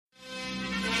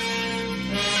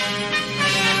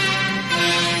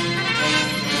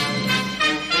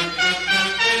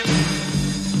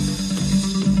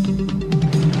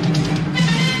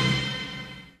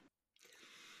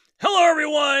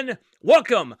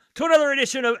Welcome to another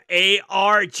edition of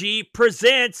ARG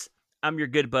Presents. I'm your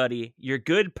good buddy, your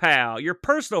good pal, your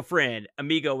personal friend,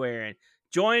 Amigo Aaron,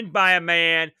 joined by a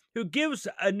man who gives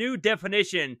a new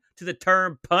definition to the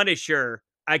term Punisher.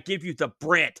 I give you the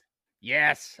Brent.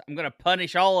 Yes, I'm going to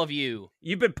punish all of you.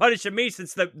 You've been punishing me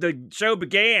since the show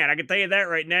began. I can tell you that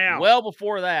right now. Well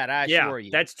before that, I Yeah, assure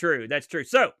you. that's true. That's true.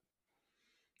 So,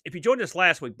 if you joined us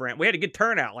last week, Brent, we had a good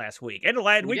turnout last week and the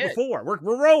last week before.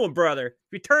 We're rolling, brother. If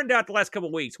you turned out the last couple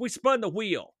of weeks, we spun the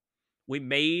wheel. We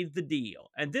made the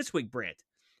deal. And this week, Brent,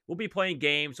 we'll be playing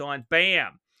games on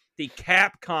BAM, the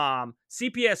Capcom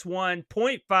CPS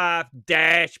 1.5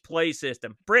 Dash play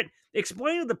system. Brent,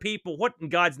 explain to the people what in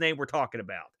God's name we're talking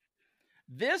about.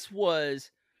 This was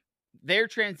their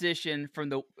transition from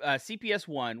the CPS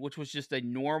 1, which was just a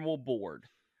normal board,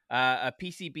 a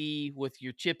PCB with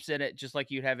your chips in it, just like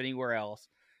you'd have anywhere else,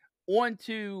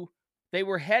 onto they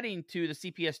were heading to the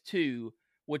CPS 2,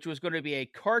 which was going to be a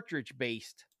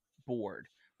cartridge-based board,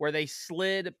 where they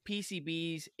slid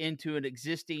PCBs into an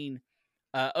existing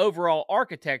overall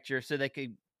architecture so they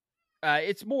could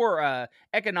it's more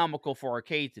economical for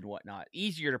arcades and whatnot,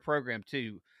 easier to program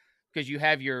too, because you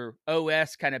have your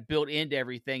OS kind of built into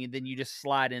everything, and then you just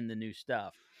slide in the new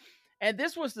stuff. And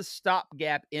this was the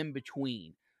stopgap in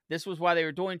between. This was why they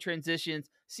were doing transitions.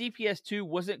 CPS 2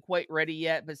 wasn't quite ready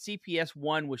yet, but CPS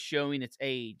 1 was showing its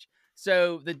age.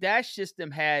 So the Dash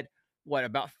system had,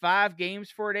 about 5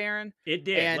 games for it, Aaron? It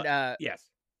did. And yes.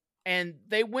 And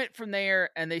they went from there,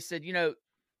 and they said,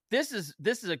 this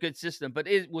is a good system, but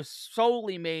it was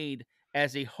solely made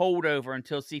as a holdover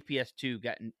until CPS 2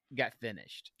 got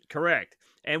finished. Correct.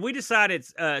 And we decided,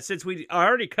 since we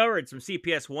already covered some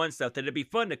CPS 1 stuff, that it'd be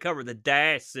fun to cover the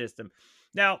Dash system.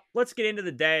 Now, let's get into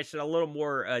the Dash in a little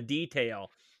more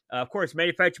detail. Of course,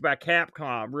 manufactured by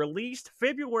Capcom, released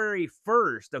February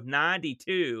 1st of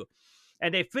 92,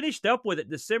 and they finished up with it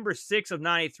December 6th of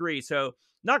 93, so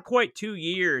not quite 2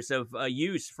 years of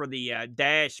use for the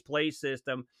Dash play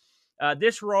system.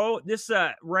 This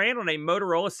ran on a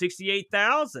Motorola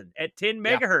 68,000 at 10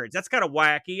 megahertz. That's kind of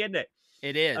wacky, isn't it?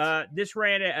 It is. This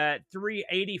ran at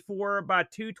 384 by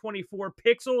 224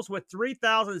 pixels with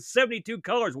 3,072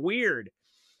 colors. Weird.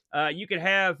 You could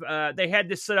have, they had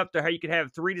this set up to how you could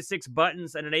have 3 to 6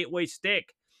 buttons and an 8-way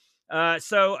stick.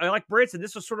 So like Brent said,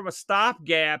 this was sort of a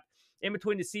stopgap in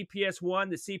between the CPS 1,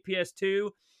 the CPS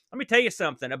 2. Let me tell you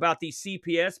something about these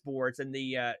CPS boards, and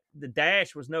the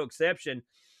Dash was no exception.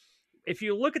 If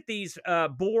you look at these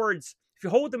boards, if you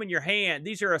hold them in your hand,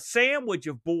 these are a sandwich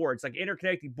of boards, like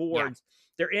interconnected boards. Yeah.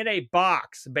 They're in a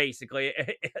box, basically.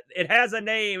 It has a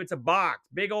name. It's a box,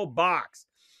 big old box.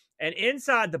 And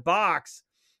inside the box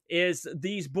is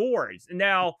these boards.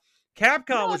 Now,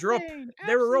 Capcom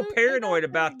they were real paranoid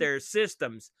about their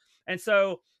systems. And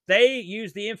so they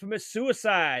used the infamous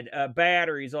suicide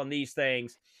batteries on these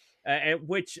things. And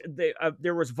which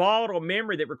there was volatile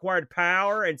memory that required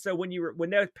power, and so when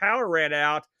that power ran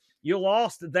out, you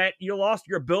lost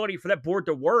your ability for that board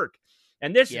to work.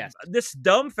 And this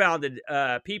dumbfounded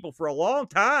people for a long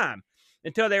time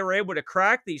until they were able to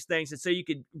crack these things, and so you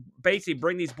could basically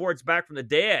bring these boards back from the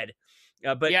dead.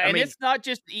 But I mean, it's not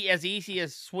just as easy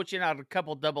as switching out a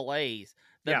couple double A's.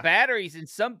 The batteries in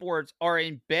some boards are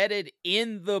embedded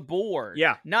in the board.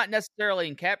 Yeah, not necessarily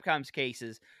in Capcom's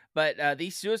cases. But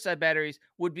these suicide batteries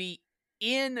would be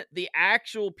in the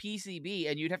actual PCB,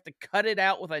 and you'd have to cut it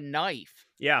out with a knife.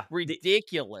 Yeah.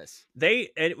 Ridiculous.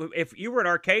 If you were an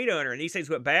arcade owner and these things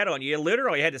went bad on you,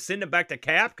 literally had to send them back to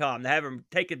Capcom to have them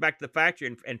take it back to the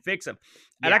factory and fix them.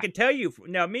 And I can tell you,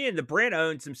 now, me and the Brent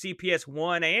owned some CPS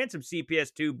 1 and some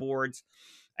CPS 2 boards,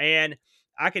 and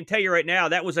I can tell you right now,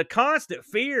 that was a constant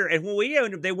fear. And when we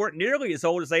owned them, they weren't nearly as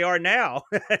old as they are now.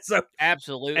 So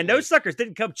absolutely. And those suckers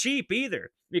didn't come cheap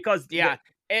either, because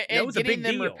and was getting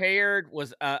them repaired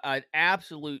was an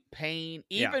absolute pain.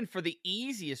 Even for the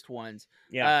easiest ones,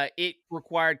 it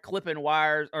required clipping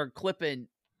wires or clipping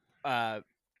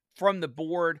from the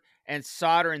board and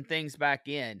soldering things back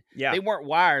in. Yeah. They weren't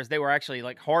wires. They were actually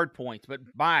like hard points. But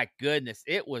my goodness,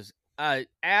 it was an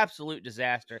absolute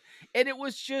disaster. And it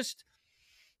was just...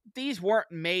 these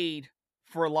weren't made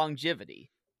for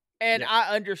longevity. And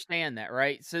I understand that,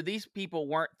 right? So these people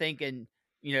weren't thinking,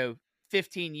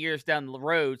 15 years down the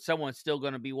road, someone's still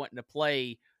going to be wanting to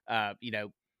play,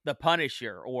 The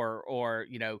Punisher or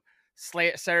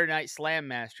Saturday Night Slam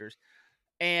Masters.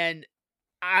 And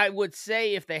I would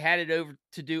say if they had it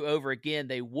to do over again,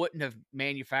 they wouldn't have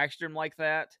manufactured them like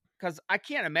that. Because I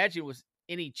can't imagine it was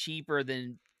any cheaper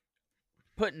than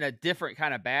putting a different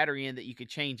kind of battery in that you could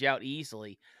change out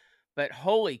easily. But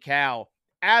holy cow,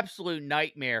 absolute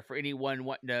nightmare for anyone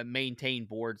wanting to maintain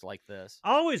boards like this.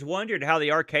 I always wondered how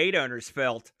the arcade owners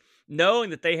felt knowing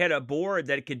that they had a board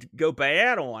that could go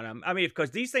bad on them. I mean,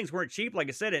 because these things weren't cheap, like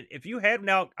I said. And if you had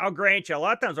now, I'll grant you, a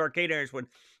lot of times arcade owners would,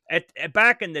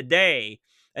 back in the day,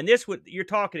 and this would, you're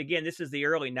talking again, this is the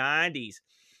early '90s.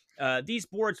 These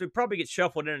boards would probably get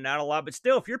shuffled in and out a lot, but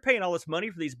still, if you're paying all this money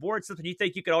for these boards, something you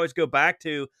think you could always go back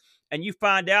to, and you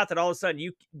find out that all of a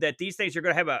sudden that these things are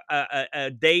going to have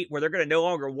a date where they're going to no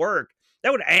longer work,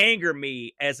 that would anger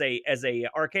me as a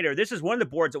arcader. This is one of the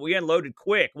boards that we unloaded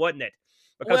quick, wasn't it?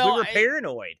 Because we Well, were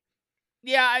paranoid.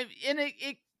 and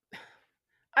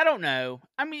I don't know.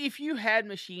 I mean, if you had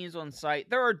machines on site,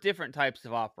 there are different types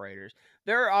of operators.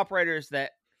 There are operators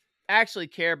that actually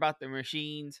care about their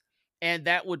machines, and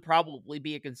that would probably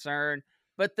be a concern.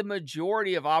 But the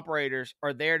majority of operators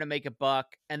are there to make a buck,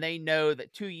 and they know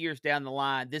that 2 years down the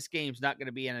line, this game's not going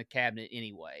to be in a cabinet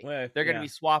anyway. Well, They're going to yeah. be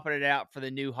swapping it out for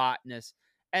the new hotness.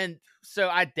 And so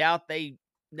I doubt they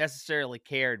necessarily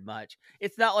cared much.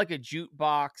 It's not like a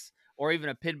jukebox or even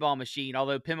a pinball machine,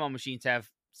 although pinball machines have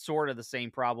sort of the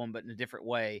same problem, but in a different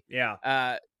way. Yeah.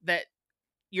 That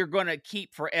you're going to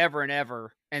keep forever and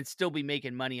ever and still be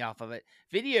making money off of it.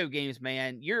 Video games,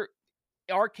 man, your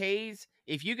arcades,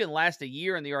 if you can last a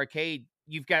year in the arcade,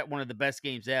 you've got one of the best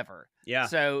games ever. Yeah.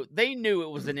 So they knew it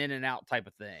was an in and out type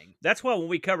of thing. That's why when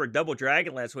we covered Double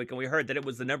Dragon last week and we heard that it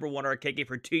was the #1 arcade game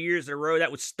for 2 years in a row,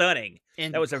 that was stunning.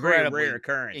 That was a very rare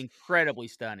occurrence. Incredibly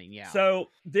stunning, yeah. So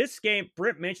this game,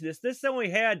 Brent mentioned this. There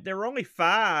were only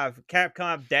 5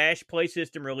 Capcom Dash Play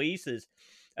System releases.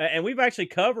 And we've actually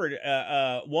covered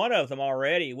one of them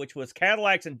already, which was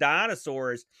Cadillacs and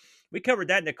Dinosaurs. We covered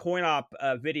that in the Coin Op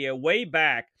video way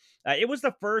back. It was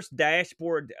the first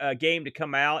dashboard game to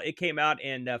come out. It came out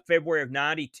in February of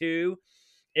 '92.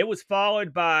 It was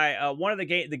followed by one of the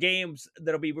games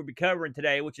we'll be covering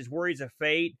today, which is Warriors of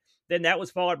Fate. Then that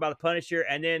was followed by the Punisher.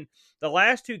 And then the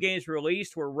last 2 games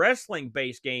released were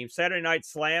wrestling-based games. Saturday Night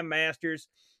Slam Masters,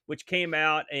 which came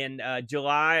out in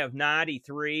July of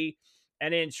 '93.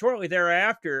 And then shortly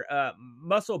thereafter,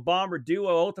 Muscle Bomber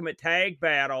Duo Ultimate Tag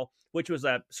Battle, which was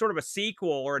a sort of a sequel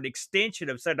or an extension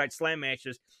of Saturday Night Slam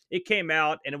Masters. It came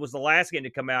out, and it was the last game to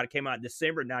come out. It came out in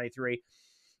December of '93.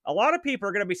 A lot of people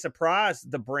are going to be surprised,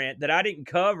 Brent, that I didn't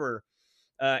cover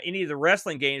any of the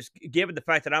wrestling games, given the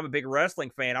fact that I'm a big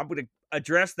wrestling fan. I'm going to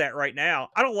address that right now.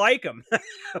 I don't like them.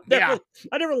 I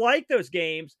never liked those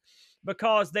games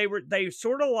because they were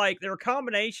a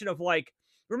combination of like,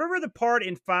 remember the part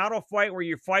in Final Fight where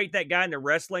you fight that guy in the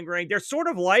wrestling ring? They're sort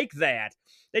of like that.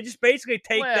 They just basically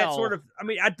take that sort of. I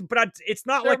mean, it's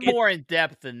not they're like more in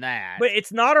depth than that. But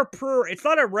it's not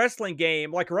a wrestling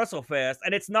game like WrestleFest,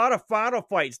 and it's not a Final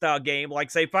Fight style game like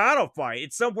say Final Fight.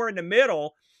 It's somewhere in the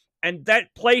middle, and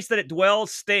that place that it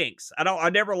dwells stinks. I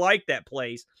never liked that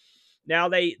place. Now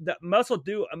the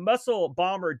Muscle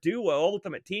Bomber Duo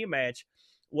Ultimate Team Match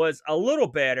was a little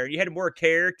better. You had more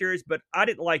characters, but I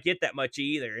didn't like it that much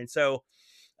either. And so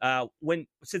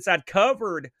since I'd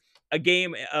covered a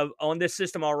game on this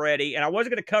system already, and I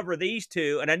wasn't going to cover these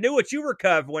 2, and I knew what you were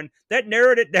covering, that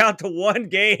narrowed it down to 1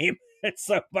 game. And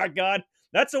so, by God,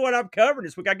 that's the one I'm covering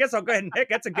this week. I guess I'll go ahead and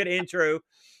that's a good intro.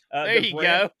 There you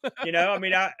go. You know, I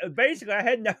mean, I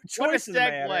had no choice in the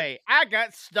matter. I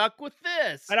got stuck with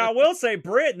this. And I will say,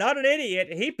 Britt, not an idiot.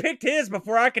 He picked his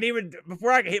before I could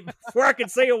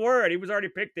say a word. He was already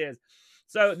picked his.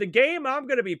 So the game I'm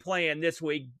going to be playing this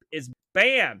week is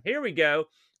bam. Here we go.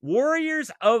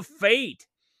 Warriors of Fate.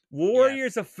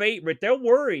 Warriors of Fate, Britt. They'll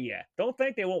worry you. Don't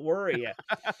think they won't worry you.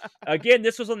 Again,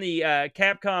 this was on the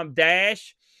Capcom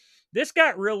Dash. This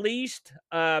got released,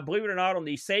 believe it or not, on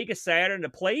the Sega Saturn and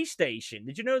the PlayStation.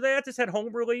 Did you know that? This had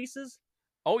home releases?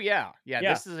 Oh, yeah.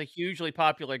 This is a hugely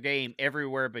popular game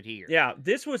everywhere but here. Yeah,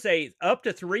 this was a up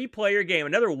to 3-player game.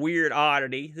 Another weird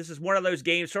oddity. This is one of those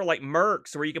games sort of like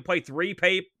Mercs where you can play 3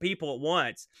 people at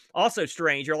once. Also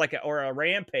strange, or a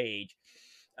Rampage.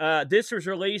 This was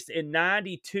released in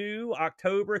 '92,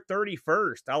 October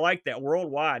 31st. I like that.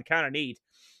 Worldwide, kind of neat.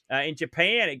 In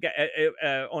Japan, it got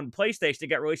on PlayStation, it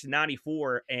got released in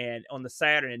 '94, and on the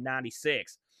Saturn in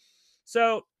 '96.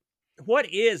 So, what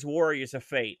is Warriors of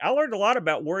Fate? I learned a lot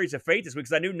about Warriors of Fate this week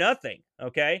because I knew nothing.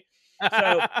 Okay,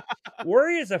 so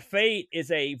Warriors of Fate is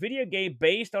a video game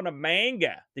based on a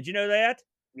manga. Did you know that?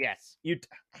 Yes.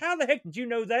 How the heck did you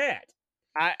know that?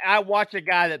 I watch a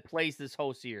guy that plays this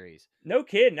whole series. No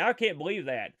kidding. I can't believe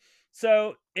that.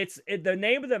 So the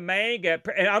name of the manga,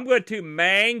 and I'm going to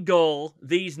mangle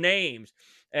these names,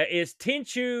 is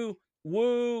Tenchu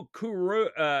Wu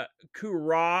Kura.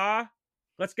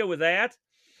 Let's go with that.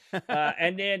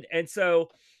 And so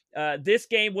This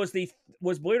game was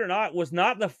believe it or not, was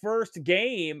not the first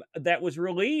game that was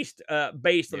released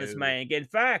based on this No. manga. In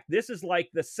fact, this is like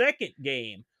the second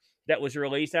game that was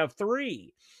released out of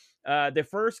three. The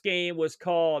first game was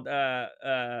called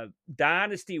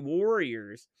Dynasty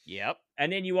Warriors, Yep.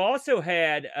 and then you also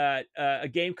had a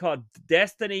game called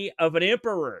Destiny of an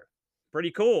Emperor.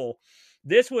 Pretty cool.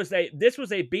 This was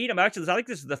a beat 'em. Actually, I think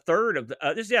this is the third of the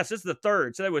this is the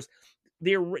third. So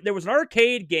there was an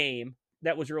arcade game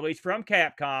that was released from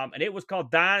Capcom, and it was called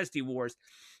Dynasty Wars.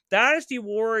 Dynasty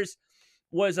Wars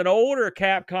was an older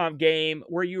Capcom game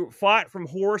where you fought from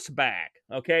horseback.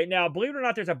 Okay, now believe it or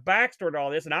not, there's a backstory to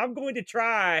all this, and I'm going to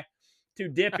try to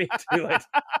dip into it.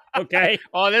 Okay.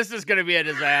 Oh, this is going to be a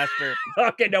disaster.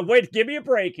 Okay, now wait, give me a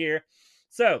break here.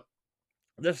 So,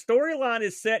 the storyline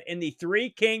is set in the Three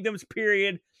Kingdoms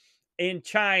period in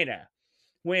China,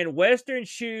 when Western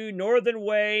Shu, Northern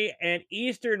Wei, and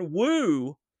Eastern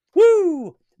Wu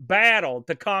battled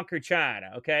to conquer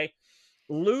China. Okay,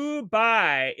 Liu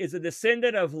Bai is a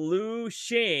descendant of Liu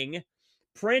Xing,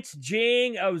 Prince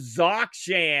Jing of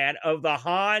Zokshan of the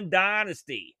Han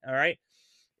Dynasty. All right,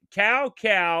 Cao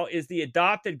Cao is the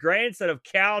adopted grandson of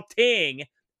Cao Ting,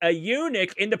 a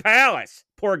eunuch in the palace.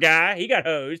 Poor guy, he got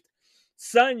hosed.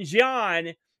 Sun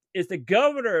Jian is the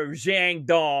governor of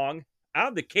Jiangdong.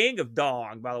 I'm the king of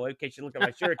Dong, by the way, in case you look at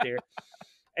my shirt there.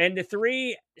 And the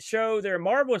three show their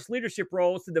marvelous leadership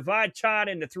roles to divide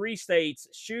China into three states: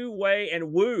 Shu, Wei,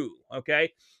 and Wu.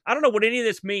 Okay, I don't know what any of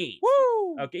this means.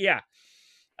 Woo! Okay, yeah,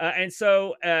 and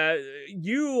so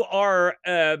you are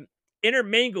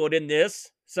intermingled in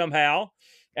this somehow,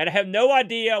 and I have no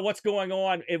idea what's going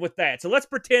on with that. So let's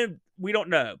pretend we don't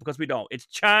know, because we don't. It's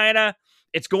China.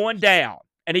 It's going down,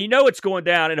 and you know it's going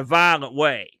down in a violent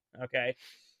way. Okay,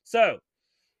 so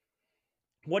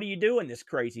what do you do in this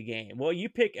crazy game? Well, you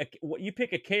pick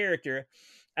a character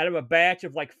out of a batch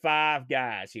of like 5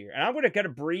 guys here, and I'm going to kind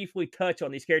of briefly touch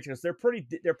on these characters because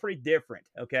they're pretty different.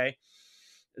 Okay,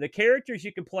 the characters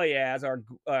you can play as are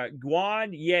Guan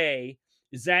Ye,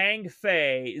 Zhang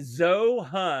Fei, Zhou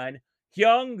Hun,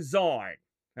 Hyung Zorn,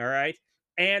 all right,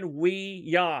 and Wei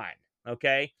Yan.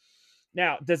 Okay,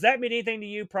 now does that mean anything to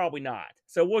you? Probably not.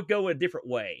 So we'll go a different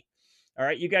way. All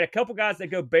right, you got a couple guys that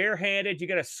go barehanded. You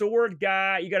got a sword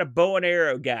guy. You got a bow and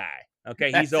arrow guy.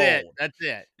 Okay, he's old. That's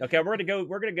it. Okay, we're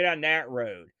gonna go down that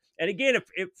road. And again,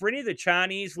 if for any of the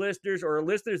Chinese listeners or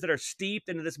listeners that are steeped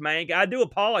into this manga, I do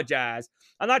apologize.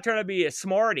 I'm not trying to be a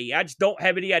smarty. I just don't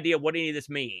have any idea what any of this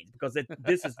means, because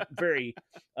this is very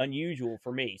unusual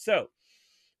for me. So,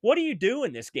 what do you do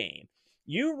in this game?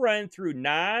 You run through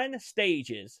 9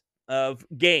 stages of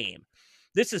game.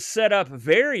 This is set up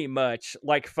very much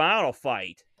like Final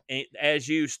Fight, as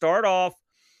you start off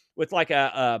with like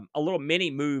a little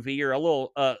mini movie or a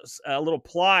little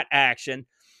plot action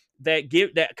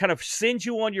that kind of sends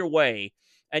you on your way,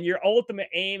 and your ultimate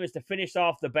aim is to finish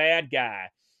off the bad guy,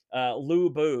 Lu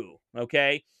Bu.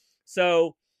 Okay,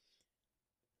 so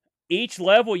each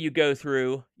level you go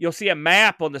through, you'll see a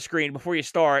map on the screen before you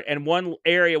start, and one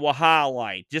area will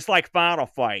highlight, just like Final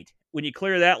Fight. When you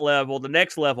clear that level, the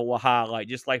next level will highlight,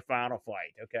 just like Final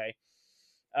Fight. Okay,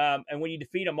 and when you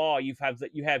defeat them all, you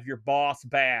have your boss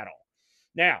battle.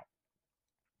 Now,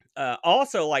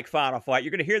 also like Final Fight,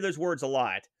 you're going to hear those words a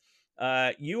lot.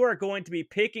 You are going to be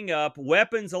picking up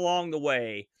weapons along the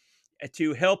way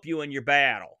to help you in your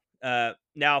battle.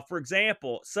 Now, for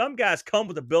example, some guys come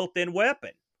with a built-in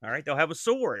weapon. All right, they'll have a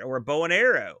sword or a bow and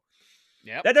arrow.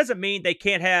 Yep. That doesn't mean they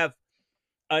can't have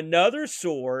another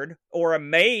sword or a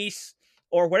mace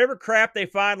or whatever crap they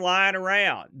find lying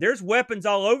around. There's weapons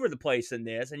all over the place in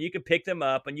this, and you can pick them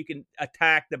up and you can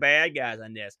attack the bad guys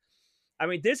on this. I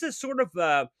mean, this is sort of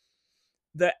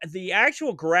the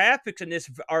actual graphics in this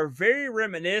are very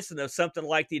reminiscent of something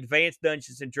like the Advanced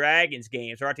Dungeons and Dragons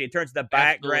games, aren't they? In terms of the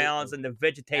backgrounds and the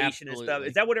vegetation and stuff.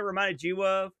 Is that what it reminded you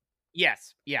of?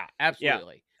 Yes. Yeah,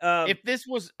 absolutely. Yeah. If this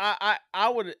was, I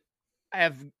would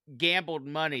have gambled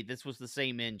money this was the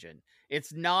same engine.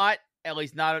 It's not, at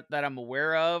least not that I'm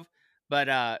aware of,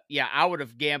 but yeah, I would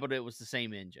have gambled it was the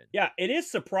same engine. Yeah, it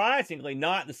is surprisingly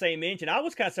not the same engine. I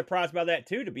was kind of surprised by that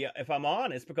too, if I'm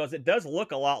honest, because it does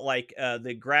look a lot like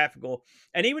the graphical,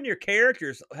 and even your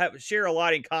characters share a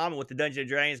lot in common with the Dungeons and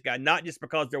Dragons guy. Not just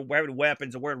because they're wearing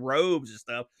weapons and wearing robes and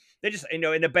stuff. They just, and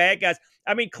the bad guys.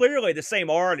 I mean, clearly the same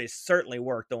artist certainly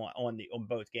worked on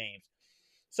both games.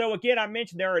 So again, I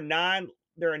mentioned there are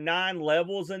 9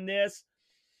 levels in this.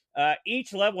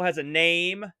 Each level has a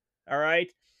name. All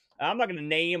right. I'm not going to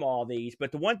name all these,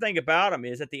 but the one thing about them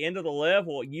is at the end of the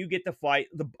level, you get to fight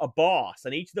a boss,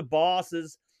 and each of the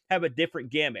bosses have a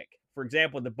different gimmick. For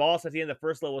example, the boss at the end of the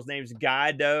first level's name is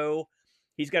Gaido.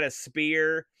 He's got a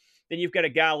spear. Then you've got a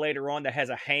guy later on that has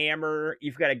a hammer.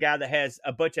 You've got a guy that has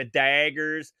a bunch of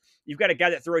daggers. You've got a guy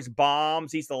that throws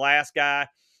bombs. He's the last guy.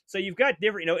 So you've got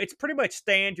different, it's pretty much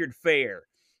standard fare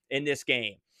in this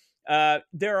game.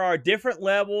 There are different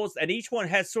levels, and each one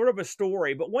has sort of a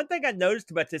story. But one thing I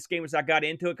noticed about this game as I got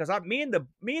into it, because me and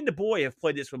the boy have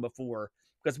played this one before,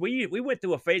 because we went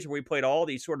through a phase where we played all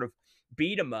these sort of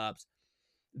beat 'em ups.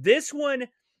 This one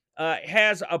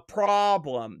has a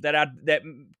problem that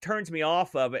turns me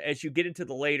off of it as you get into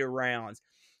the later rounds.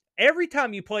 Every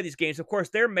time you play these games, of course,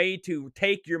 they're made to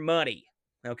take your money.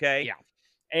 Okay, Yeah.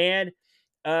 and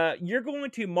you're going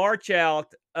to march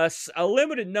out a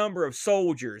limited number of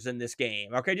soldiers in this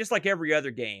game. Okay, just like every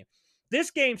other game. This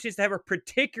game seems to have a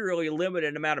particularly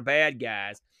limited amount of bad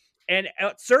guys, and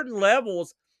at certain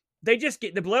levels,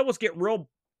 the levels get real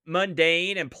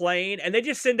mundane and plain, and they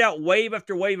just send out wave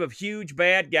after wave of huge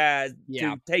bad guys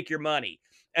Yeah. to take your money.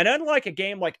 And unlike a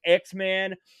game like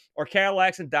X-Men or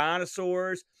Cadillacs and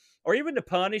Dinosaurs or even The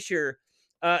Punisher,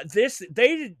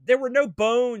 there were no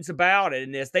bones about it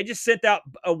in this. They just sent out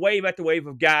a wave after wave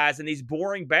of guys in these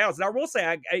boring battles. And I will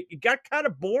say, it got kind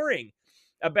of boring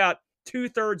about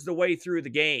 2/3 the way through the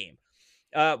game.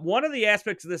 One of the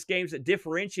aspects of this game that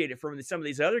differentiated from some of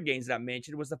these other games that I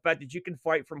mentioned was the fact that you can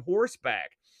fight from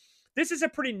horseback. This is a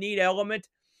pretty neat element.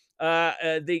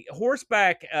 The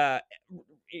horseback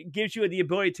it gives you the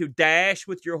ability to dash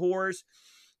with your horse.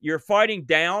 You're fighting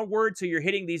downward, so you're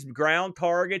hitting these ground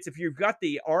targets. If you've got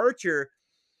the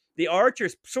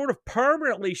archer's sort of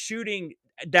permanently shooting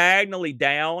diagonally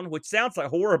down, which sounds like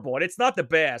horrible, and it's not the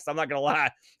best. I'm not going to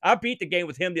lie. I beat the game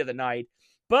with him the other night.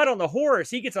 But on the horse,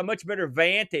 he gets a much better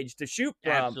vantage to shoot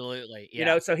from. Absolutely.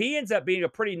 Yeah. So he ends up being a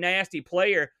pretty nasty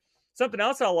player. Something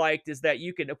else I liked is that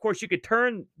you could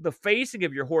turn the facing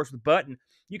of your horse with button.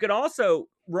 You can also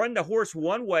run the horse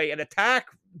one way and attack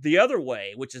the other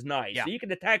way, which is nice. Yeah. So you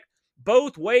can attack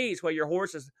both ways while your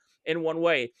horse is in one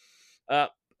way.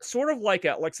 Sort of like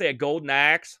say a golden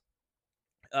axe.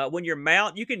 When you're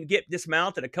you can get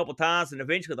dismounted a couple times, and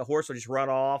eventually the horse will just run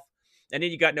off, and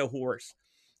then you got no horse.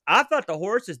 I thought the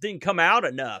horses didn't come out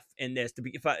enough in this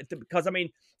because I mean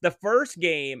the first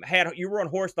game you were on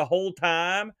horse the whole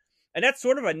time, and that's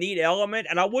sort of a neat element.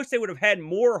 And I wish they would have had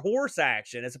more horse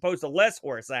action as opposed to less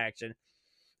horse action.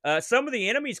 Some of the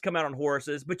enemies come out on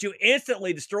horses, but you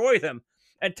instantly destroy them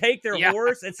and take their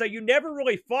horse, and so you never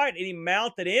really fight any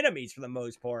mounted enemies for the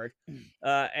most part.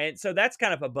 And so that's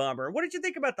kind of a bummer. What did you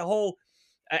think about the whole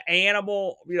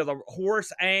animal, the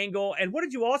horse angle? And what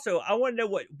did you also, I want to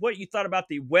know what you thought about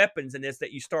the weapons in this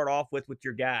that you start off with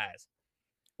your guys.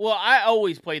 Well, I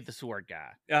always played the sword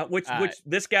guy. Which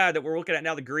this guy that we're looking at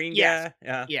now, the green guy?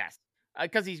 Yes,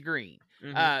 because he's green.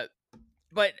 Mm-hmm.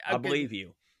 But I believe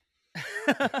you.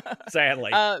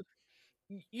 Sadly.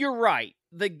 You're right.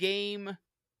 The game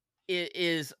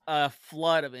is a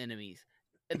flood of enemies.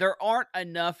 There aren't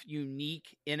enough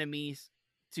unique enemies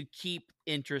to keep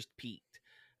interest peaked.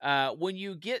 When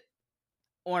you get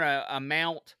on a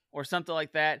mount or something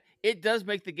like that, it does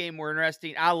make the game more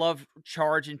interesting. I love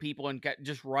charging people and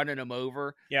just running them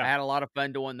over. Yeah. I had a lot of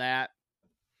fun doing that.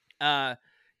 And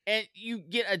you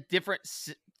get a different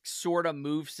sort of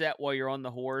move set while you're on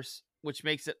the horse, which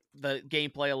makes the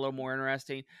gameplay a little more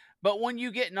interesting. But when you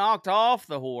get knocked off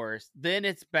the horse, then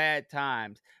it's bad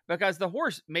times because the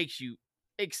horse makes you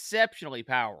exceptionally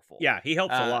powerful. Yeah, he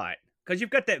helps a lot. Because you've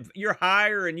got you're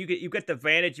higher and you've got the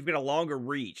advantage, you've got a longer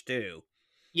reach too.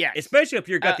 Yes. Especially if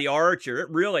you've got the archer, it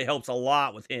really helps a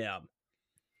lot with him.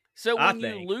 So when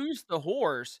you lose the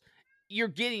horse, you're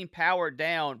getting powered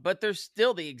down, but there's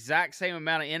still the exact same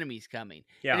amount of enemies coming.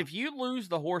 Yeah. And if you lose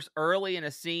the horse early in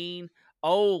a scene,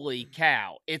 holy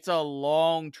cow, it's a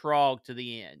long trog to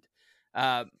the end.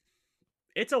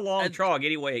 It's a long trog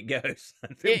any way it goes.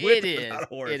 It is.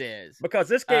 It is. Because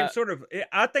this game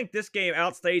I think this game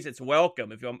outstays its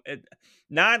welcome.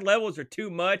 9 levels are too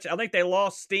much. I think they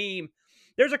lost steam.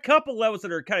 There's a couple levels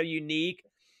that are kind of unique.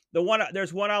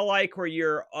 There's one I like where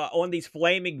you're on these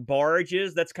flaming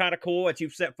barges. That's kind of cool that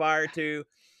you've set fire to.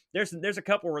 There's a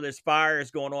couple where there's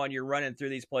fires going on. You're running through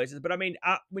these places. But I mean,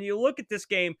 when you look at this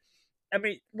game, I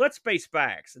mean, let's face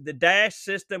facts. The dash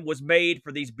system was made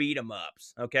for these beat 'em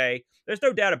ups. Okay, there's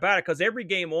no doubt about it because every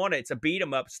game on it's a beat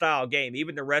 'em up style game,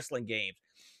 even the wrestling games.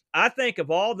 I think of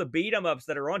all the beat 'em ups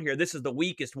that are on here, this is the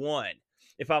weakest one,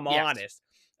 if I'm honest.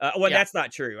 That's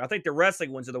not true. I think the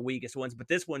wrestling ones are the weakest ones, but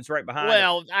this one's right behind.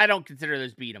 Well, I don't consider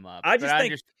those beat 'em up. I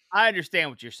understand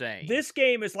what you're saying. This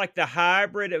game is like the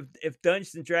hybrid of if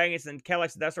Dungeons and Dragons and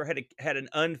Cadillacs and Dinosaurs had an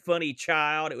unfunny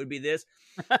child, it would be this.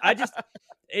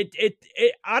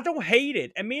 I don't hate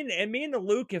it. Me and the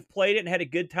Luke have played it and had a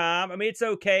good time. I mean, it's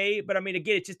okay, but I mean,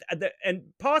 again, it's just and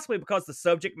possibly because the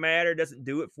subject matter doesn't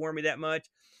do it for me that much.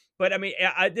 But I mean,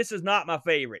 this is not my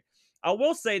favorite. I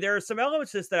will say there are some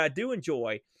elements of this that I do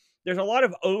enjoy. There's a lot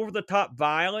of over the top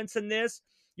violence in this.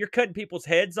 You're cutting people's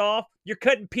heads off. You're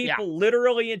cutting Yeah, people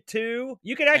literally in two.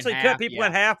 You can and actually cut half. people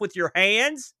in Yeah, half with your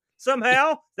hands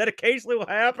somehow. That occasionally will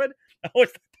happen. I always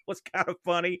thought that was kind of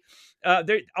funny.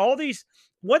 There, all these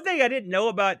one thing I didn't know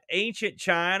about ancient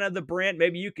China, the Brent,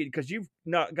 maybe you could, because you've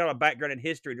not got a background in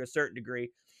history to a certain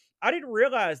degree. I didn't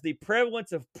realize the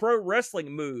prevalence of pro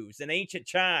wrestling moves in ancient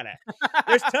China.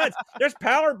 There's tons. There's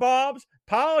power bombs,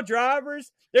 pile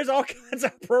drivers. There's all kinds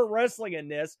of pro wrestling in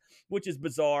this, which is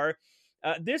bizarre.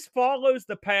 This follows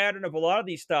the pattern of a lot of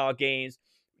these style games.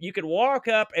 You can walk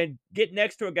up and get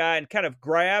next to a guy and kind of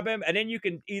grab him, and then you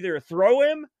can either throw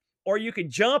him or you can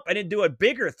jump and then do a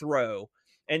bigger throw.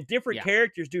 And different yeah.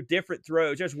 characters do different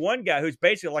throws. There's one guy who's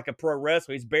basically like a pro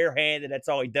wrestler. He's barehanded. That's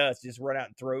all he does, just run out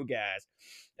and throw guys.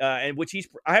 And which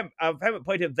I haven't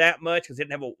played him that much because he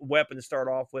didn't have a weapon to start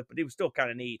off with, but he was still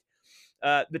kind of neat.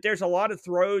 But there's a lot of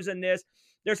throws in this.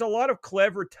 There's a lot of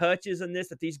clever touches in this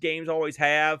that these games always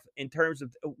have in terms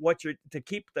of what you're to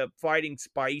keep the fighting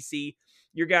spicy.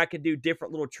 Your guy can do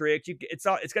different little tricks. It's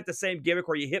got the same gimmick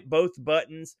where you hit both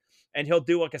buttons and he'll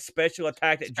do like a special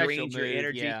attack that Special drains your move.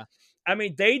 energy. Yeah. I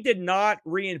mean, they did not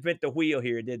reinvent the wheel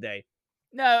here, did they?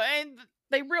 No, and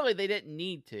they didn't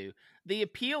need to. The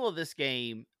appeal of this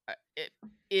game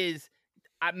is,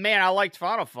 man, I liked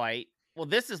Final Fight. Well,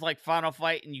 this is like Final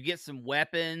Fight, and you get some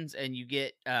weapons, and you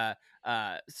get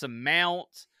some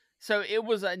mounts. So it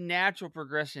was a natural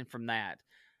progression from that.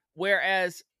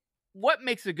 Whereas, what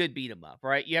makes a good beat 'em up,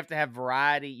 right? You have to have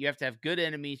variety. You have to have good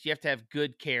enemies. You have to have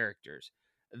good characters.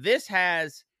 This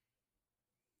has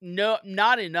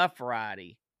not enough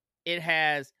variety. It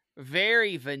has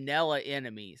very vanilla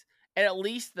enemies. And at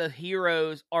least the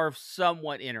heroes are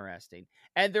somewhat interesting.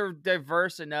 And they're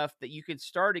diverse enough that you can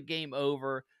start a game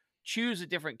over, choose a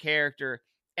different character,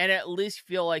 and at least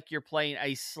feel like you're playing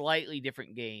a slightly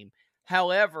different game.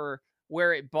 However,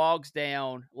 where it bogs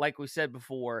down, like we said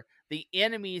before, the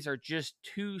enemies are just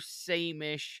too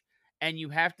same-ish, and you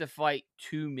have to fight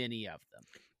too many of them.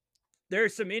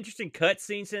 There's some interesting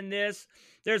cutscenes in this.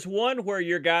 There's one where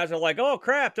your guys are like, "Oh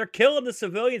crap, they're killing the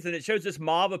civilians," and it shows this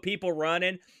mob of people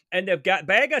running, and they've got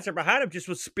bad guys are behind them just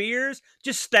with spears,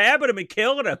 just stabbing them and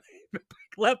killing them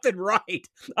left and right.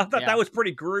 I thought Yeah. that was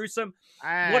pretty gruesome. What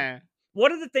Ah,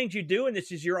 one of the things you do in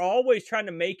this is you're always trying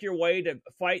to make your way to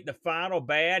fight the final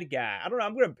bad guy. I don't know.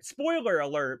 I'm going to spoiler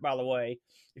alert, by the way.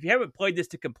 If you haven't played this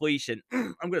to completion,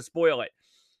 I'm going to spoil it.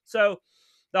 So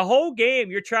the whole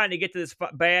game, you're trying to get to this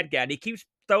bad guy, and he keeps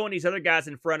throwing these other guys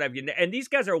in front of you, and these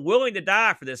guys are willing to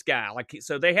die for this guy. Like,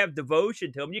 so they have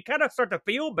devotion to him. You kind of start to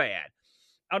feel bad.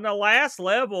 On the last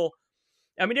level,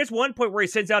 I mean, there's one point where he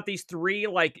sends out these three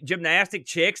like gymnastic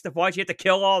chicks to fight. You have to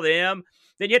kill all them.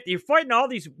 Then you're fighting all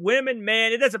these women,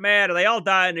 men. It doesn't matter. They all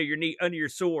die under your knee, under your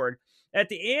sword. At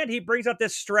the end, he brings out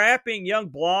this strapping young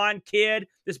blonde kid,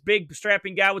 this big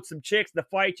strapping guy with some chicks to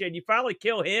fight you, and you finally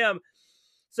kill him.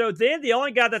 So then the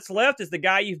only guy that's left is the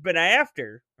guy you've been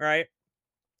after, right?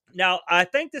 Now, I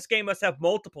think this game must have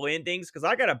multiple endings because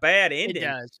I got a bad it ending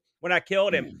does. when I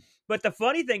killed him. But the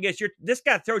funny thing is, this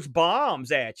guy throws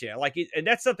bombs at you, and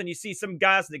that's something you see some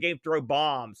guys in the game throw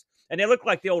bombs, and they look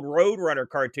like the old Roadrunner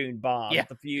cartoon bombs Yeah. with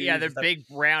the fuse. Yeah, and they're stuff. big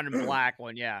brown and black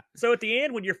one. Yeah. So at the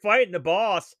end, when you're fighting the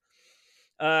boss,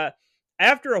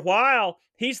 after a while,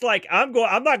 he's like, I'm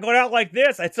not going out like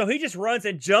this," and so he just runs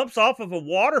and jumps off of a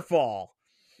waterfall.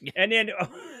 Yeah. And then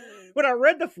when I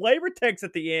read the flavor text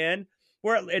at the end,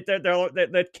 where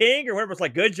the king or whatever was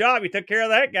like, "Good job, you took care of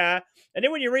that guy." And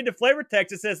then when you read the flavor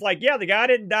text, it says like, "Yeah, the guy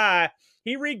didn't die.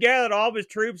 He regathered all of his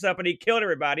troops up and he killed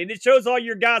everybody." And it shows all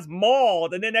your guys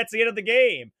mauled, and then that's the end of the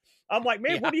game. I'm like,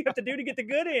 man, Yeah. what do you have to do to get the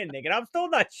good ending? And I'm still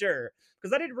not sure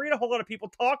because I didn't read a whole lot of people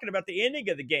talking about the ending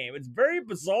of the game. It's very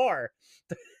bizarre,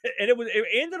 and it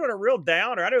ended on a real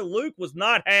downer. I know Luke was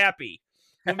not happy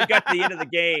when we got to the end of the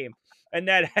game. And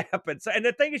that happened. So, and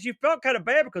the thing is, you felt kind of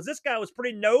bad because this guy was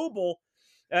pretty noble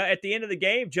at the end of the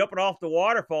game, jumping off the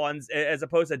waterfall as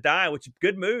opposed to dying, which is a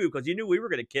good move because you knew we were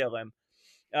going to kill him.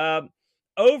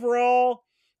 Overall,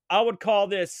 I would call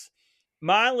this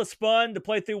mindless fun to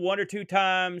play through one or two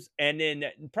times and then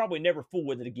probably never fool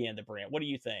with it again, the Brent. What do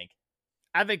you think?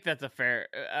 I think that's a fair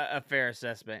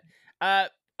assessment.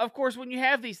 Of course, when you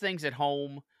have these things at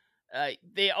home,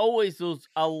 they always lose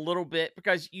a little bit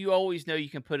because you always know you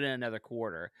can put in another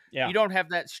quarter. Yeah. You don't have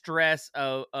that stress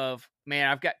of man,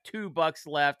 I've got $2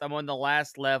 left. I'm on the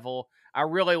last level. I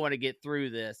really want to get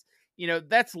through this.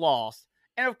 That's lost.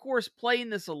 And of course, playing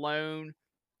this alone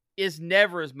is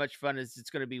never as much fun as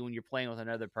it's going to be when you're playing with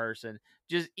another person.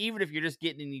 Just even if you're just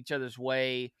getting in each other's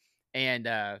way and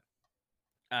uh,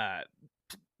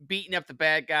 beating up the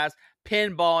bad guys,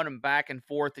 pinballing them back and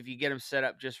forth if you get them set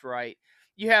up just right.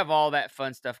 You have all that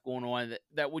fun stuff going on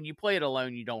that when you play it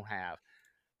alone, you don't have.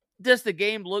 Does the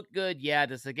game look good? Yeah.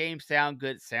 Does the game sound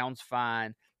good? It sounds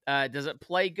fine. Does it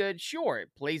play good? Sure. It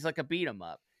plays like a beat 'em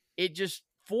up. It just,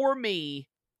 for me,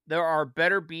 there are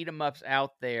better beat 'em ups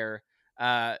out there.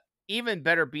 Even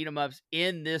better beat 'em ups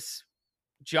in this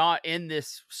in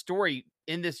this story,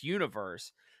 in this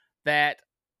universe that,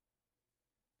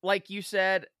 like you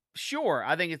said, sure,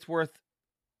 I think it's worth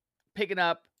picking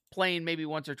up, playing maybe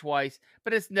once or twice,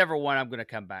 but it's never one I'm going to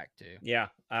come back to. Yeah,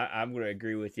 I'm going to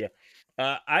agree with you.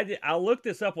 I looked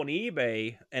this up on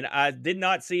eBay, and I did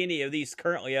not see any of these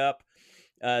currently up.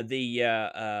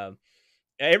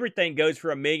 Everything goes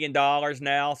for $1 million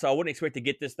now, so I wouldn't expect to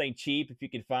get this thing cheap if you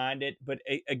can find it. But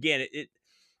again,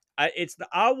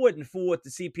 I wouldn't fool with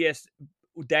the CPS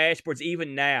dashboards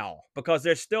even now, because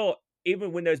they're still,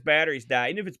 even when those batteries die,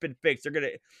 even if it's been fixed, they're gonna,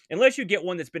 unless you get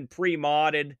one that's been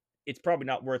pre-modded, it's probably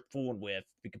not worth fooling with,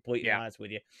 to be completely honest with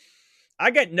you.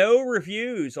 I got no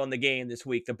reviews on the game this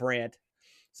week, the Brent.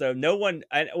 So no one,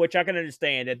 which I can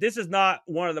understand, that this is not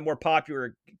one of the more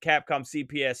popular Capcom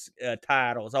CPS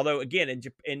titles. Although, again,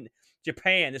 in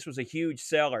Japan, this was a huge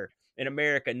seller. In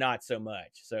America, not so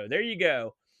much. So there you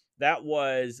go. That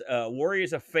was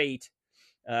Warriors of Fate.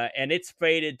 And it's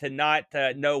fated to not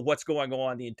know what's going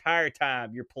on the entire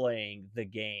time you're playing the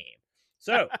game.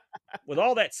 So, with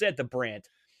all that said, the Brent,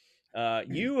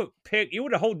 you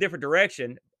went a whole different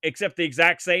direction, except the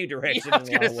exact same direction. Yeah, I was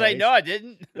going to say, no, I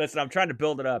didn't. Listen, I'm trying to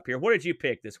build it up here. What did you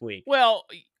pick this week? Well,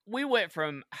 we went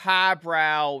from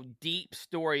highbrow, deep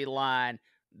storyline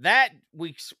that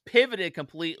we pivoted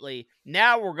completely.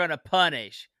 Now we're going to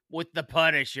punish with the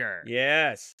Punisher.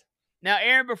 Yes. Now,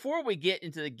 Aaron, before we get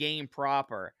into the game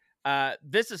proper,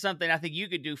 this is something I think you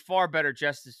could do far better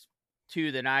justice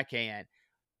to than I can.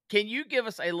 Can you give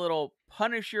us a little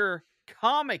Punisher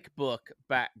comic book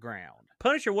background?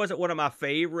 Punisher wasn't one of my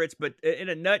favorites, but in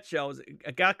a nutshell, it was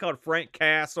a guy called Frank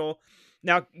Castle.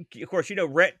 Now, of course,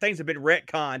 things have been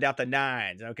retconned out the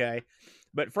nines, okay?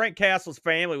 But Frank Castle's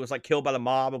family was like killed by the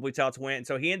mob, I believe that's how it went. And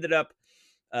so he ended up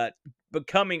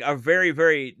becoming a very,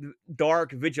 very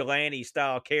dark vigilante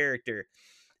style character.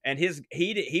 And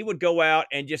he would go out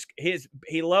and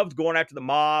he loved going after the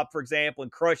mob, for example,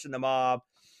 and crushing the mob.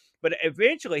 But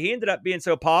eventually he ended up being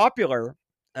so popular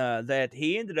that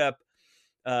he ended up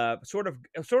sort of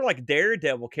like a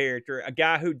Daredevil character, a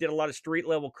guy who did a lot of street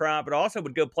level crime, but also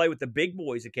would go play with the big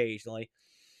boys occasionally.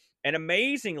 And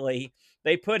amazingly,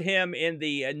 they put him in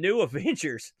the New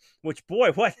Avengers, which,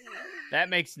 boy, what? That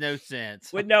makes no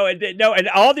sense. No, and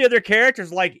all the other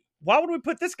characters, like, why would we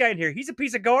put this guy in here? He's a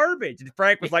piece of garbage. And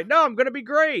Frank was like, no, I'm going to be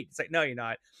great. It's like, no, you're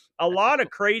not. A lot of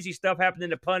crazy stuff happened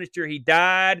in the Punisher. He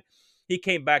died. He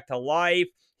came back to life.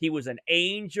 He was an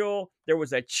angel. There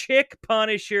was a chick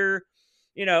Punisher.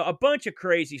 A bunch of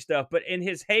crazy stuff. But in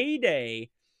his heyday,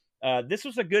 this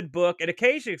was a good book. And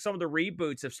occasionally some of the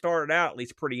reboots have started out, at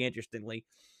least pretty interestingly.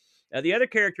 The other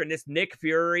character in this, Nick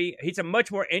Fury, he's a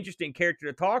much more interesting character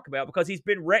to talk about because he's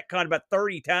been retconned about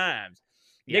 30 times.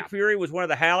 Yeah. Nick Fury was one of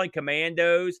the Howling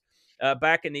Commandos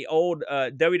back in the old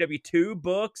WW2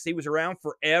 books. He was around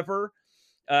forever.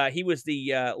 He was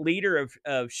the leader of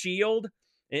S.H.I.E.L.D.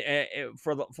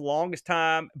 For the longest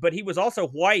time, but he was also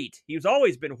white. He's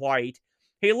always been white.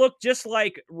 He looked just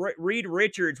like Reed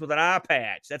Richards with an eye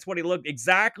patch. That's what he looked,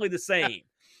 exactly the same.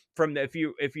 If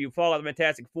you follow the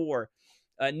Fantastic Four.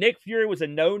 Nick Fury was a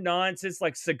no-nonsense,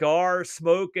 like cigar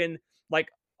smoking, like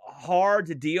hard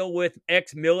to deal with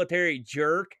ex-military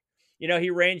jerk. He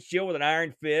ran shit with an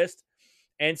iron fist.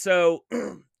 And so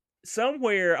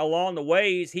somewhere along the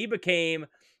ways, he became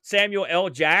Samuel L.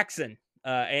 Jackson.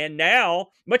 And now,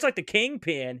 much like the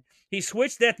Kingpin, he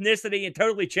switched ethnicity and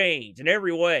totally changed in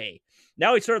every way.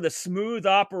 Now he's sort of the smooth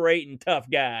operating tough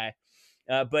guy.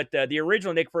 But the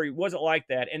original Nick Fury wasn't like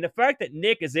that. And the fact that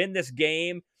Nick is in this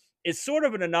game is sort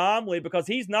of an anomaly because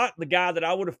he's not the guy that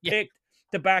I would have picked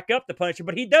to back up the Punisher,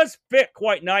 but he does fit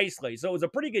quite nicely. So it was a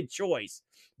pretty good choice.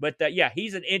 But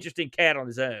he's an interesting cat on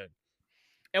his own.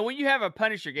 And when you have a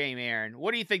Punisher game, Aaron,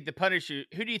 who do you think the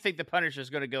Punisher is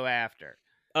going to go after?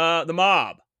 The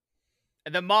mob.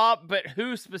 The mob, but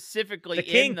who specifically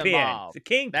in the mob? The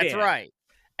Kingpin. That's right.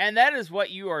 And that is what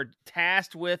you are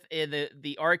tasked with in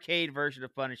the arcade version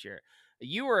of Punisher.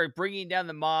 You are bringing down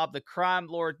the mob, the crime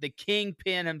lord, the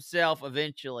Kingpin himself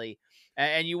eventually,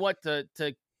 and you want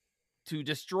to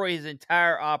destroy his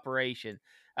entire operation.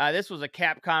 This was a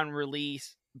Capcom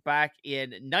release. back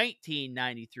in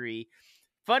 1993.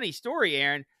 Funny story,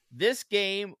 Aaron. This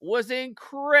game was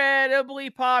incredibly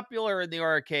popular in the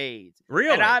arcades.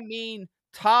 And I Really? mean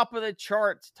top of the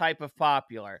charts type of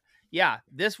popular. Yeah,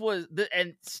 this was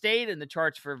and stayed in the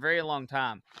charts for a very long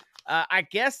time. I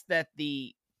guess that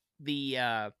the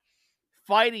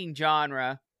fighting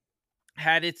genre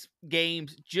had its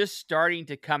games just starting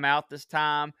to come out this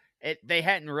time. They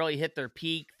hadn't really hit their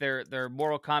peak, their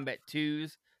Mortal Kombat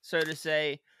 2s, so to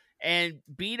say, and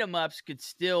beat 'em ups could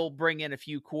still bring in a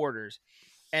few quarters.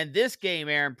 And this game,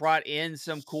 Aaron, brought in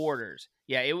some quarters.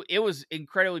 Yeah, it was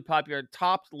incredibly popular,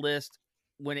 topped list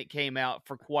when it came out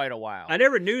for quite a I while.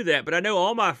 never knew that, but I know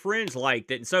all my friends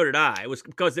liked it, and so did I. It was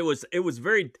because it was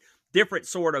very different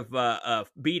sort of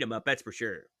beat 'em up. That's for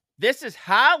sure. This is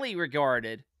highly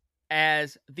regarded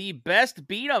as the best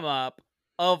beat 'em up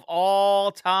of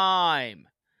all time.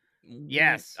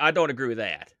 Yes. I don't agree with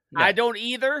that. I No, don't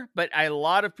either, but a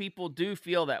lot of people do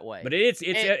feel that way. but And,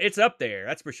 it's up there.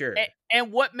 That's for sure.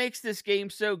 and what makes this game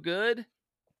so good?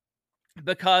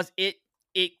 Because it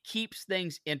keeps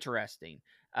things interesting.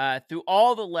 Through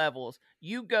all the levels,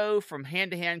 you go from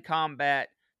hand-to-hand combat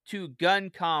to gun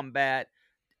combat,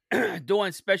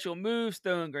 doing special moves,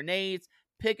 throwing grenades,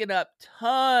 picking up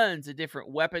tons of different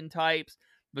weapon types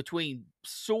between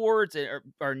swords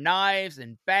or knives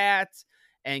and bats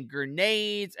and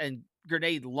grenades and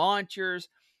grenade launchers.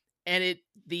 And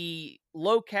the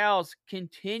locales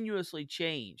continuously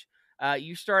change.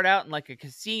 You start out in like a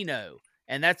casino,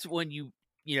 and that's when you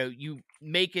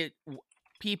make it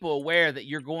people aware that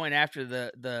you're going after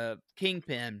the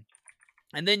kingpin,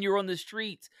 and then you're on the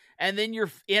streets, and then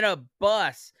you're in a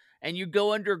bus, and you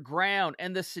go underground,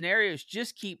 and the scenarios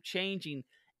just keep changing,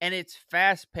 and it's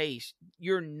fast paced.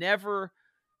 You're never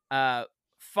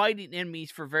fighting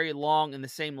enemies for very long in the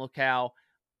same locale,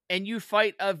 and you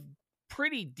fight a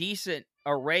pretty decent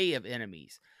array of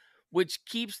enemies, which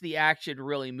keeps the action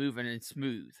really moving and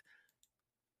smooth.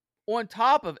 On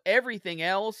top of everything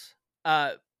else,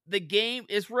 the game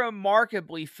is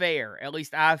remarkably fair, at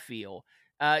least I feel.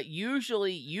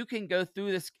 Usually you can go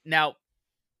through this now,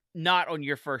 not on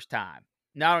your first time,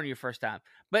 not on your first time,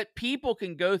 but people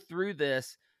can go through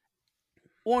this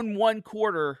on one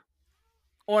quarter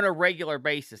on a regular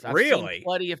basis. I've seen Really?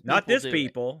 plenty of Not people this do it.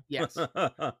 people. Yes.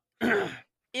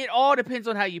 It all depends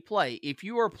on how you play. If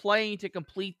you are playing to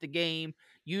complete the game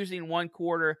using one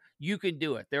quarter, you can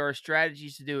do it. There are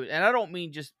strategies to do it. And I don't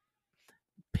mean just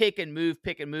pick and move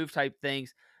type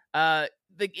things.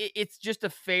 It's just a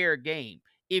fair game.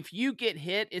 If you get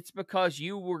hit, it's because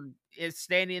you were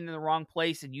standing in the wrong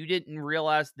place and you didn't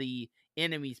realize the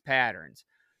enemy's patterns.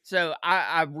 So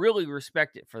I really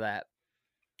respect it for that.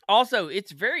 Also,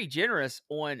 it's very generous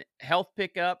on health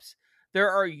pickups. There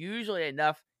are usually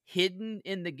enough hidden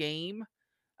in the game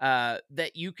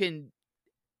that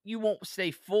you won't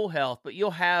stay full health, but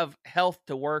you'll have health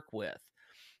to work with.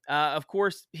 Of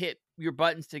course, hit your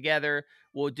buttons together.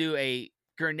 We'll do a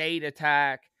grenade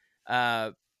attack,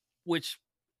 which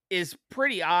is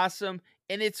pretty awesome.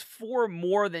 And it's for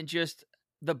more than just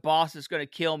the boss is going to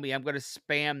kill me. I'm going to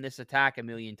spam this attack a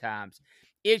million times.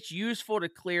 It's useful to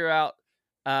clear out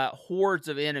hordes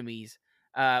of enemies,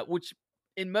 which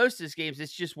in most of these games,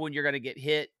 it's just when you're going to get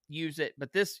hit, use it.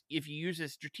 But this, if you use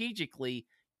it strategically,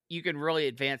 you can really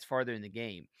advance farther in the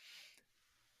game.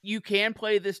 You can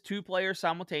play this 2-player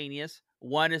simultaneous.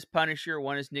 One is Punisher,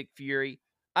 one is Nick Fury.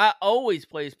 I always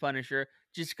play as Punisher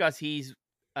just because he's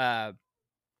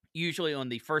usually on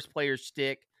the first player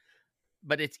stick,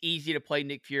 but it's easy to play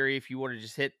Nick Fury if you want to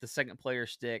just hit the second player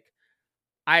stick.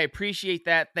 I appreciate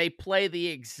that. They play the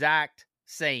exact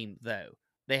same, though.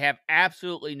 They have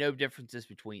absolutely no differences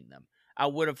between them. I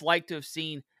would have liked to have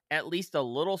seen at least a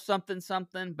little something,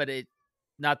 but it's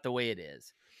not the way it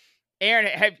is. Aaron,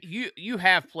 have you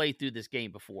have played through this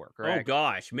game before, Oh correct?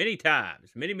 gosh, many times,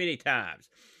 many times.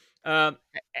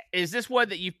 Is this one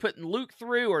that you've put Luke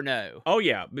through or no? Oh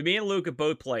yeah, me and Luke have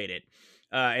both played it.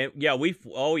 And yeah, we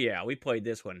played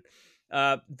this one.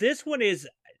 This one is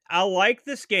I like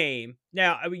this game.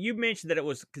 Now, I mean, you mentioned that it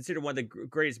was considered one of the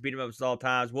greatest beat 'em ups of all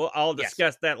times. Well, I'll Yes.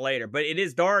 discuss that later, but it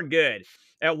is darn good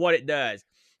at what it does.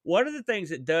 One of the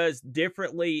things it does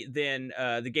differently than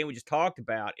the game we just talked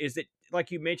about is that,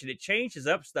 like you mentioned, it changes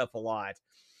up stuff a lot.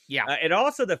 Yeah. And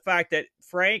also the fact that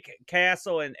Frank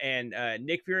Castle and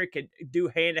Nick Fury can do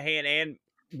hand-to-hand and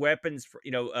weapons, for,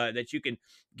 that you can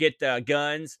get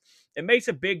guns. It makes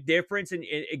a big difference, and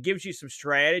it gives you some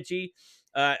strategy.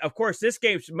 Of course, this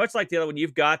game's much like the other one.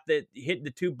 You've got hitting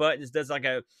the two buttons does like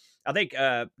I think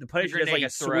the Punisher does like a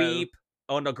sweep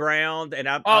on the ground, and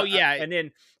yeah, and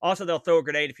then also they'll throw a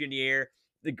grenade if you're in the air.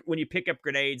 When you pick up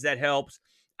grenades, that helps.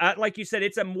 like you said,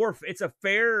 it's a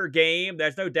fairer game.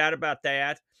 There's no doubt about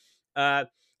that. Uh,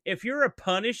 if you're a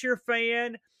Punisher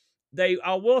fan,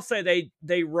 I will say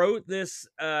they wrote this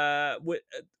so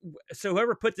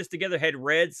whoever put this together had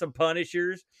read some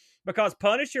Punishers, because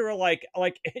Punisher are like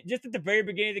just at the very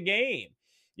beginning of the game.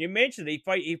 You mentioned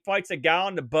he fights a guy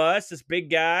on the bus, this big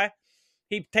guy.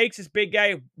 He takes this big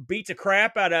guy, beats the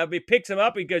crap out of him. He picks him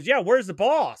up. He goes, "Yeah, where's the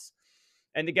boss?"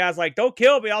 And the guy's like, "Don't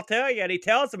kill me, I'll tell you." And he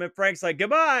tells him, and Frank's like,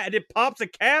 "Goodbye," and it pops a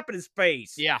cap in his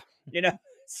face. Yeah. You know,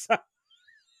 so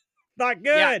not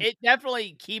Yeah, good. it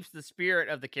definitely keeps the spirit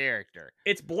of the character.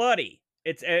 It's bloody.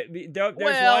 There's Well,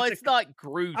 lots of. it's not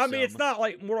I mean, it's gruesome. not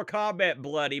like Mortal Kombat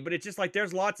bloody, but it's just like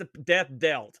there's lots of death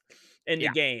dealt in the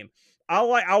Yeah. game.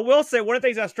 I will say one of the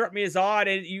things that struck me as odd,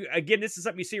 and this is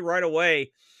something you see right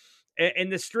away in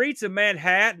the streets of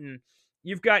Manhattan.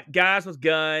 You've got guys with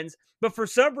guns, but for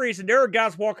some reason there are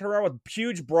guys walking around with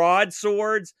huge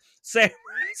broadswords, samurai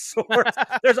swords.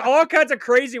 There's all kinds of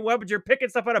crazy weapons. You're picking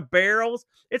stuff out of barrels.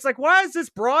 It's like, why is this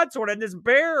broadsword in this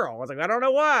barrel? I was like, I don't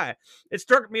know why. It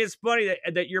struck me as funny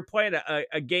that you're playing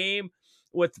a game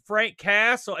with Frank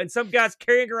Castle and some guy's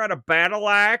carrying around a battle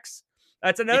axe.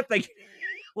 That's another thing.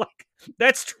 Like,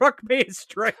 that struck me as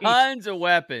strange. Tons of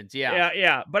weapons. Yeah.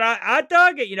 Yeah. But I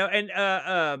dug it,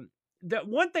 and the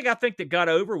one thing I think that got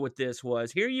over with this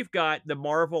was here you've got the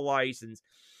Marvel license,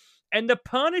 and the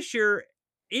Punisher,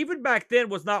 even back then,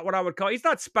 was not what I would call. He's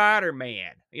not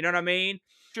Spider-Man. You know what I mean?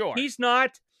 Sure. He's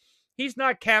not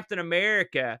Captain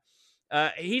America.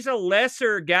 He's a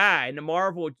lesser guy in the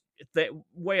Marvel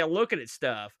way of looking at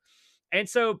stuff. And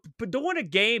so, but doing a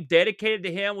game dedicated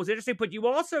to him was interesting. But you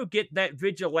also get that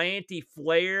vigilante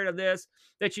flair to this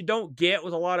that you don't get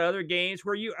with a lot of other games.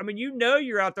 Where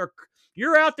you're out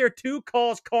there to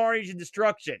cause carnage and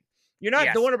destruction. You're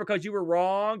not doing it because you were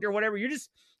wronged or whatever. You just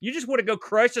want to go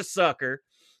crush a sucker.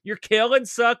 You're killing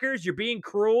suckers. You're being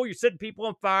cruel. You're setting people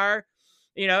on fire,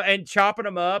 and chopping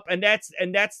them up. And that's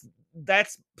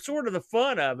sort of the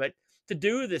fun of it, to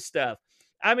do this stuff.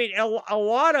 I mean, a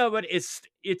lot of it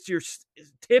it's your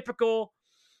typical,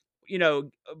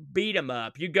 beat 'em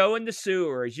up. You go in the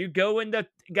sewers, you go into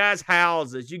guys'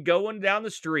 houses, you going down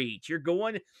the streets,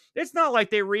 it's not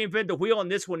like they reinvented the wheel on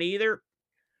this one either.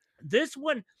 This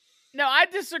one, No, I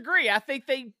disagree. I think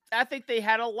they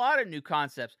had a lot of new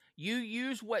concepts. You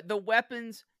use what the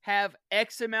weapons have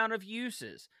X amount of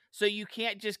uses. So you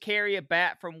can't just carry a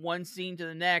bat from one scene to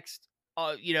the next,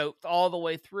 all the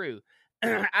way through.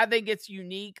 I think it's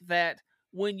unique that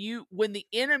when the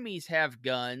enemies have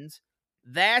guns,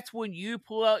 that's when you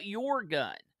pull out your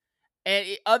gun. And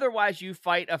otherwise, you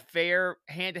fight a fair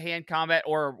hand-to-hand combat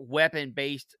or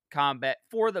weapon-based combat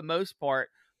for the most part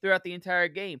throughout the entire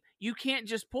game. You can't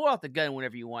just pull out the gun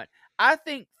whenever you want. I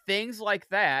think things like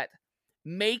that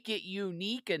make it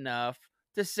unique enough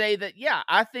to say that, yeah,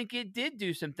 I think it did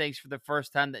do some things for the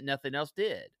first time that nothing else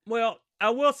did. well, I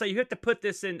will say you have to put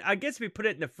this in. I guess if you put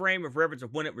it in the frame of reference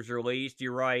of when it was released,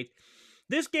 you're right.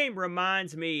 This game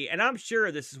reminds me, and I'm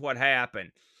sure this is what happened.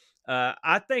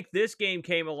 I think this game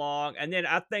came along, and then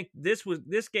I think this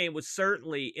game was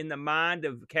certainly in the mind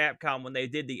of Capcom when they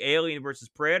did the Alien versus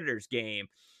Predators game,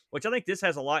 which I think this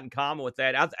has a lot in common with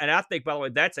that. And I think, by the way,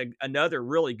 that's another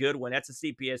really good one. That's a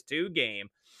CPS2 game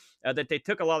that they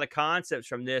took a lot of concepts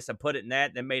from this and put it in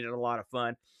that, and made it a lot of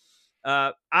fun.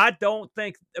 I don't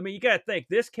think. I mean, you got to think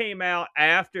this came out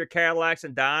after Cadillacs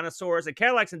and Dinosaurs, and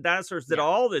Cadillacs and Dinosaurs did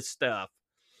all this stuff.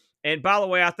 And by the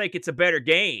way, I think it's a better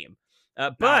game.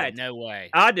 But no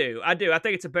way. I do. I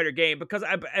think it's a better game because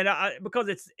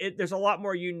there's a lot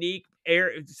more unique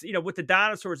air. With the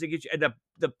dinosaurs, it gets you,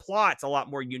 the plot's a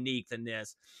lot more unique than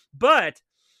this. But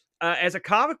as a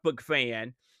comic book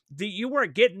fan, you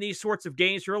weren't getting these sorts of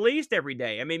games released every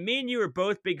day. I mean, me and you are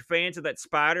both big fans of that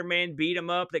Spider-Man beat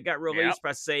 'em up that got released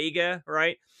by Sega,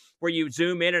 right? Where you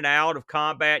zoom in and out of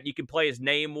combat. You can play as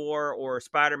Namor or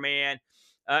Spider-Man.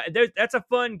 That's a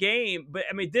fun game, but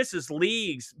I mean, this is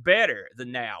leagues better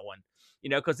than that one,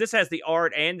 because this has the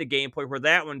art and the gameplay, where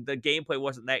that one, the gameplay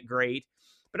wasn't that great.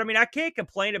 But I mean, I can't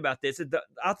complain about this.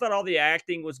 I thought all the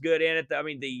acting was good in it. I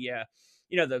mean,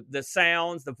 the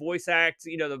sounds, the voice acts,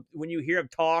 when you hear them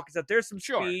talk, stuff, there's some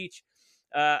speech.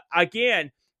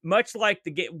 Again, much like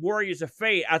the Warriors of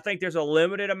Fate, I think there's a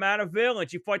limited amount of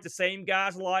villains. You fight the same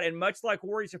guys a lot, and much like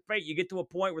Warriors of Fate, you get to a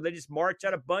point where they just march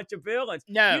out a bunch of villains.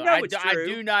 No, I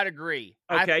do not agree.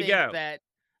 Okay,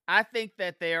 I think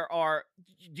that there are.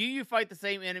 Do you fight the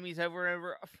same enemies over and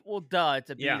over? Well, duh,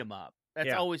 it's a beat 'em up.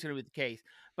 That's always going to be the case.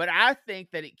 But I think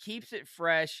that it keeps it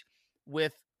fresh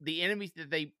with the enemies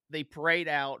that they parade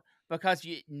out, because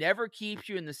it never keeps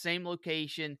you in the same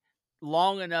location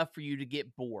long enough for you to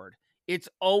get bored. it's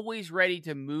always ready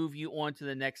to move you on to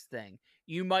the next thing.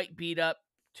 You might beat up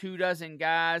 2 dozen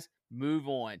guys, move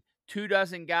on. 2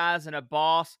 dozen guys and a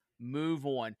boss, move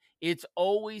on. It's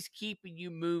always keeping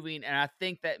you moving, and I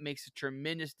think that makes a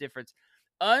tremendous difference.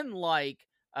 Unlike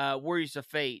Warriors of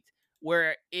Fate,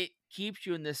 where it keeps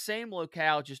you in the same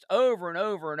locale just over and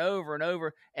over and over and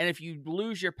over, and if you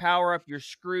lose your power up, you're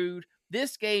screwed.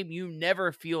 This game, you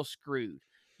never feel screwed.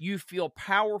 You feel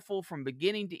powerful from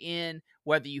beginning to end,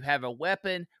 whether you have a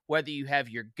weapon, whether you have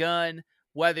your gun,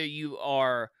 whether you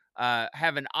are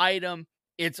have an item.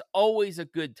 It's always a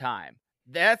good time.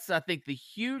 That's, I think, the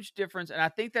huge difference, and I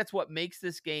think that's what makes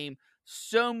this game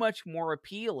so much more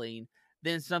appealing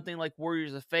than something like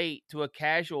Warriors of Fate to a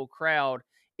casual crowd.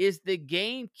 Is the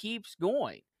game keeps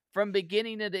going from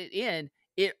beginning to the end.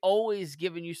 It always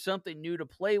giving you something new to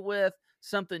play with,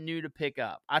 something new to pick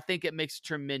up. I think it makes a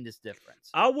tremendous difference.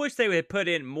 I wish they would put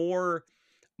in more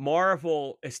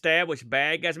Marvel established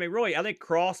bad guys. I mean, really, I think They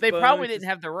probably Crossbones didn't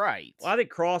have the rights. well, I think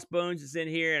Crossbones is in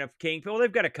here, and if Kingpin, well,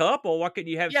 they've got a couple. Why couldn't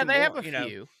you have Yeah, some they have more? a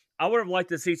few. I would have liked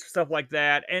to see some stuff like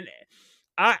that. And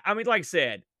I mean, like I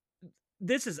said,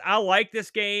 I like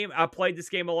this game. I played this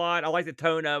game a lot. I like the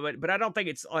tone of it, but I don't think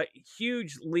it's like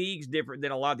huge leagues different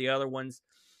than a lot of the other ones.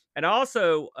 And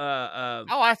also, Oh,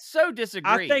 I so I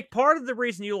disagree. think part of the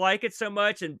reason you like it so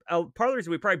much, and part of the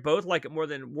reason we probably both like it more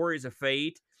than Warriors of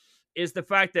Fate, is the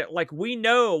fact that like we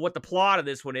know what the plot of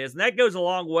this one is, and that goes a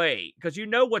long way because you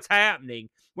know what's happening.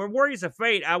 When Warriors of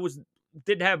Fate,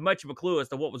 didn't have much of a clue as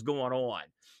to what was going on.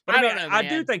 But I I mean, don't know, I do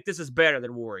man. think this is better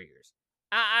than Warriors.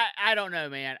 I don't know,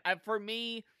 man. For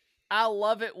me, I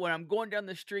love it when I'm going down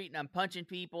the street and I'm punching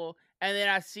people, and then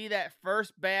I see that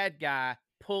first bad guy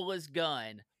pull his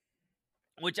gun,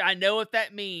 which I know what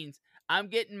that means. I'm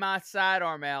getting my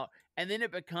sidearm out, and then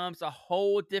it becomes a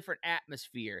whole different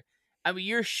atmosphere. I mean,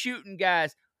 you're shooting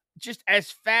guys just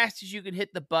as fast as you can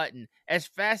hit the button, as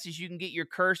fast as you can get your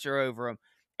cursor over them,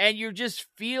 and you're just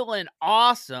feeling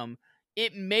awesome.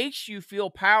 It makes you feel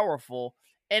powerful,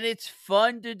 and it's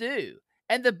fun to do.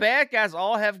 And the bad guys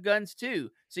all have guns too,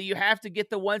 so you have to get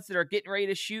the ones that are getting ready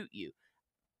to shoot you.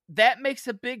 That makes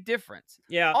a big difference.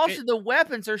 Yeah. Also, the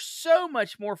weapons are so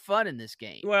much more fun in this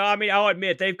game. Well, I mean, I'll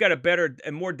admit they've got a better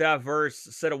and more diverse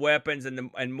set of weapons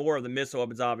and more of the missile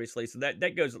weapons, obviously. So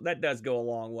that does go a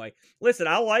long way. Listen,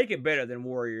 I like it better than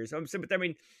Warriors. But I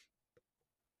mean,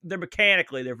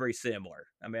 they're very similar.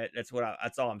 I mean,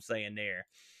 that's all I'm saying there.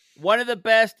 One of the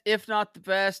best, if not the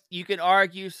best. You can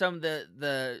argue some of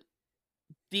the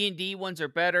D&D ones are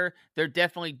better. They're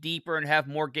definitely deeper and have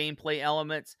more gameplay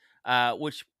elements,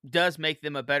 which does make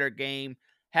them a better game.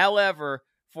 However,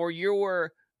 for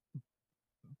your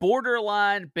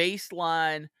borderline,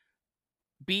 baseline,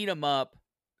 beat 'em up,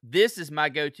 this is my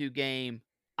go-to game.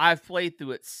 I've played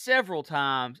through it several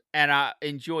times, and I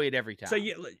enjoy it every time. So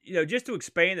just to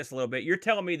expand this a little bit, you're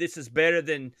telling me this is better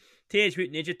than Teenage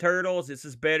Mutant Ninja Turtles. This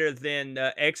is better than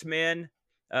X-Men.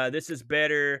 This is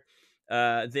better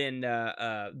than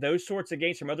those sorts of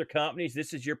games from other companies.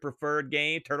 This is your preferred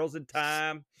game, Turtles in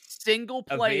Time, Single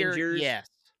player, Avengers. yes.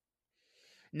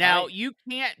 Now, you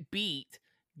can't beat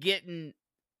getting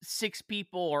 6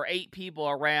 people or 8 people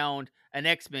around an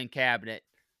X-Men cabinet.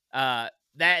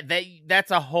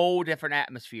 That's a whole different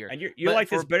atmosphere. And you like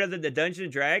this better than the Dungeons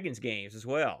and Dragons games as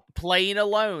well. Playing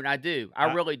alone, I do.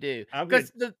 I really do.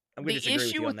 Because the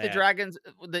issue with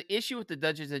the issue with the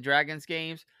Dungeons and Dragons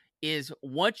games is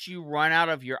once you run out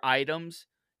of your items,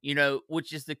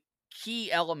 which is the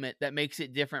key element that makes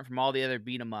it different from all the other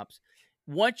beat 'em ups.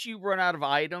 Once you run out of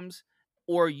items,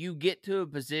 or you get to a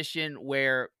position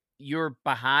where you're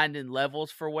behind in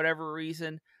levels for whatever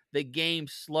reason, the game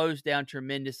slows down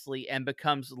tremendously and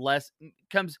becomes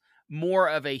more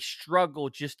of a struggle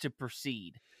just to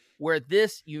proceed. Where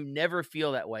this, you never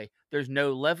feel that way. There's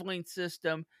no leveling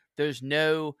system. There's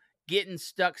no getting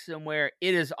stuck somewhere.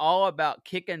 It is all about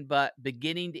kicking butt,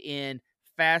 beginning to end,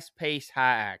 fast-paced,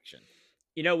 high action.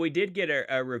 We did get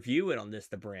a review in on this,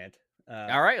 the Brent.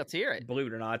 All right, let's hear it. Believe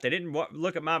it or not, they didn't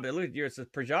look at mine, but they looked at yours. It says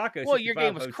Pajako. Well, your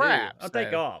game was crap. I'll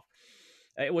take off.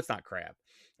 It's not crap.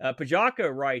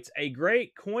 Pajako writes, a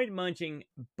great coin-munching,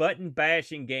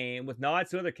 button-bashing game with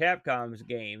nods to other Capcom's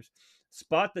games.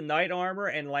 Spot the knight armor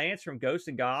and lance from Ghosts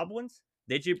and Goblins?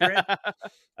 Did you, Brent?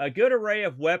 A good array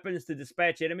of weapons to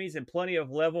dispatch enemies and plenty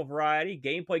of level variety.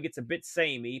 Gameplay gets a bit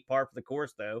samey, par for the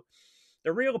course, though.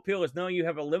 The real appeal is knowing you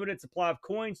have a limited supply of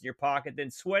coins in your pocket,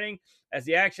 then sweating as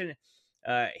the action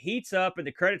heats up and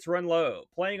the credits run low.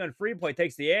 Playing on free play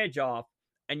takes the edge off,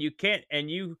 and you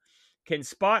can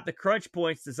spot the crunch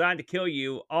points designed to kill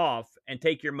you off and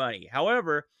take your money.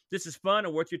 However, this is fun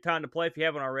and worth your time to play if you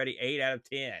haven't already. 8 out of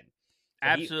 10.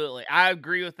 Absolutely. I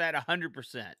agree with that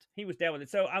 100%. He was down with it.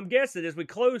 So I'm guessing as we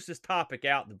close this topic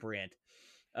out, the Brent,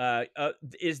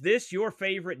 is this your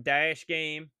favorite Dash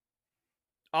game?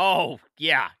 Oh,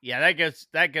 yeah. Yeah,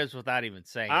 that goes without even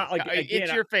saying.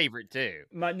 It's your favorite too.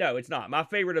 No, it's not. My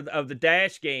favorite of the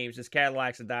Dash games is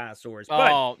Cadillacs and Dinosaurs.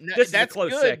 Oh, but this that's is a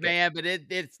close good, second. man, but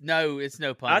it's no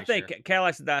Punisher. I think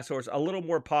Cadillacs and Dinosaurs a little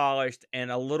more polished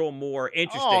and a little more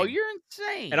interesting. Oh, you're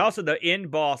insane. And also the end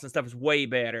boss and stuff is way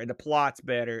better and the plot's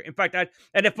better. In fact,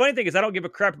 and the funny thing is I don't give a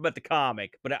crap about the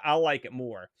comic, but I like it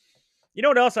more. You know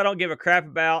what else I don't give a crap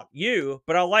about? You,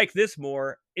 but I like this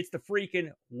more. It's the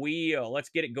freaking wheel. Let's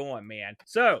get it going, man.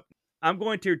 So, I'm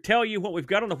going to tell you what we've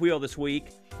got on the wheel this week.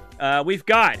 We've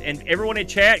got, and everyone in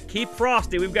chat, keep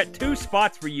frosty. We've got 2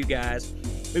 spots for you guys.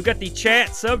 We've got the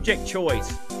chat subject choice.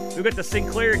 We've got the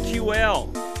Sinclair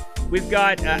QL. We've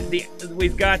got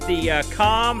the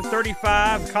Com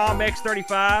 35, Com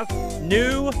X35,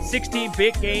 new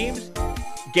 16-bit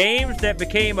games that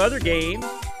became other games.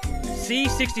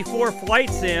 C64 flight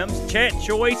sims, chat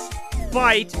choice,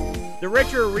 fight. The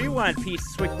retro rewind piece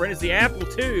this week, Brent, is the Apple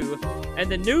II,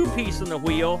 and the new piece on the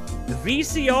wheel,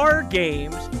 VCR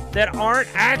games that aren't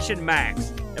Action Max.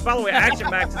 And by the way, Action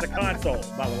Max is a console,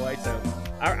 by the way, so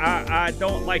I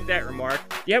don't like that remark.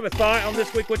 Do you have a thought on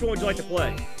this week? Which one would you like to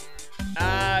play?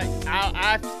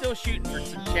 I'm still shooting for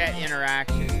some chat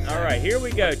interaction. All right, here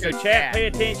we go. So chat, pay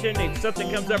attention. If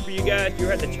something comes up for you guys, you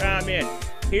have to chime in.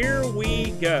 Here we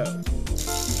go.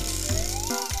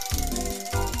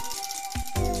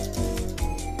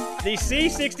 The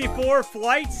C64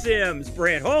 flight sims,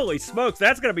 Brent. Holy smokes,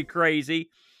 that's going to be crazy.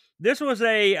 This was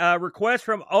a request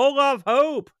from Olaf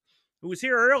Hope, who was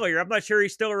here earlier. I'm not sure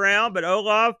he's still around, but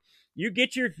Olaf, you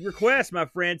get your request, my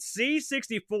friend.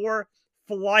 C64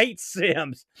 flight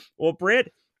sims. Well, Brent,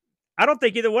 I don't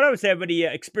think either one of us have any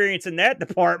experience in that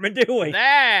department, do we?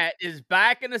 That is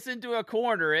backing us into a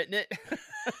corner, isn't it?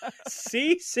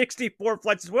 C64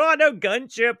 flight sims. Well, I know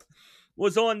Gunship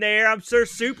was on there. I'm sure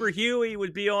Super Huey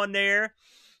would be on there.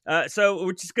 So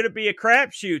we're just going to be a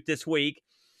crapshoot this week.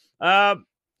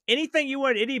 Anything you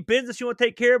want, any business you want to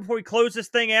take care of before we close this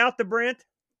thing out, the Brent?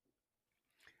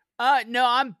 No,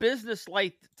 I'm business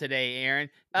late today, Aaron.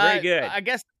 Very good. I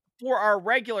guess for our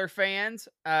regular fans,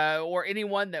 or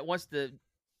anyone that wants to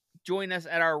join us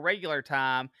at our regular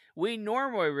time, we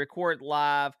normally record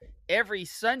live every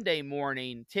Sunday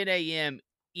morning, 10 a.m.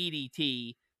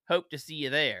 EDT. Hope to see you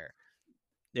there.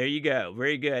 There you go.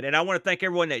 Very good. And I want to thank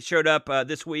everyone that showed up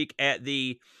this week at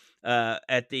the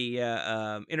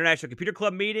International Computer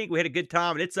Club meeting. We had a good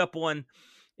time, and it's up on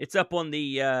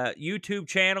the YouTube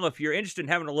channel if you're interested in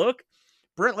having a look.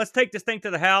 Brent, let's take this thing to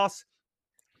the house.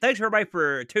 Thanks everybody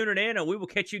for tuning in, and we will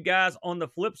catch you guys on the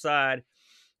flip side.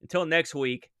 Until next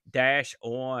week, dash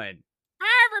on.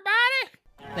 Hi, everybody.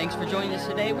 Thanks for joining us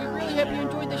today. We really hope you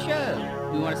enjoyed the show.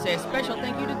 We want to say a special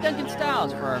thank you to Duncan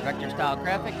Styles for our vector style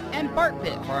graphic and Bart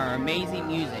Pitt for our amazing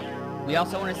music. We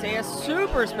also want to say a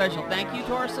super special thank you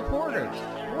to our supporters.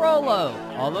 Rolo,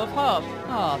 Olive Huff,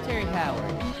 Terry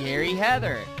Howard, Gary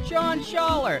Heather, John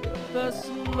Schaller, The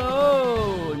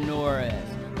Slow Norris,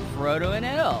 Frodo and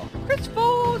L, Chris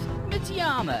Foles,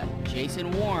 Mitsuyama,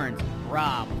 Jason Warnes,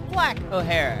 Rob Black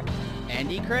O'Hara,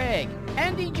 Andy Craig,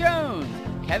 Andy Jones,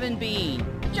 Kevin Bean,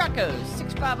 Jocko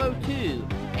 6502,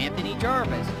 Anthony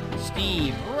Jarvis,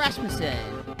 Steve Rasmussen,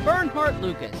 Bernhardt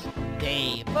Lucas,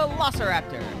 Dave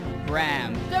Velociraptor,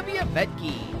 Bram W.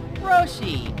 Vetke,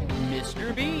 Roshi,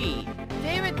 Mr. B,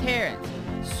 David Terrence,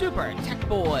 Super Tech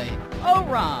Boy,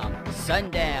 Oram,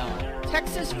 Sundown,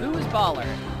 Texas Foosballer,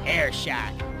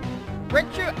 Airshot,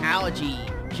 Retroalgy,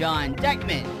 John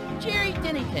Deckman, Jerry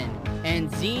Dennington,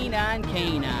 and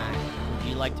Z9K9. Would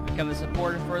you like to become a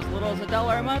supporter for as little as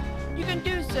 $1 a month? You can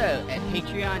do so at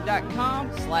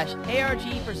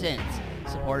patreon.com/ARGpresents.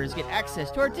 Supporters get access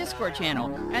to our Discord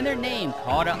channel and their name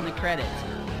called out in the credits.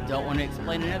 Don't want to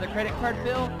explain another credit card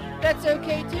bill? That's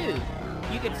okay too.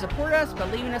 You can support us by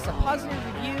leaving us a positive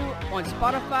review on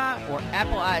Spotify or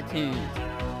Apple iTunes.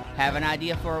 Have an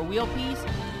idea for a wheel piece?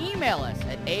 Email us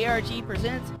at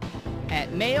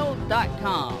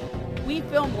argpresents@mail.com. We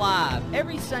film live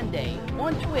every Sunday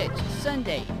on Twitch,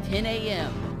 Sunday, 10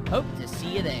 a.m. Hope to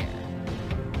see you there.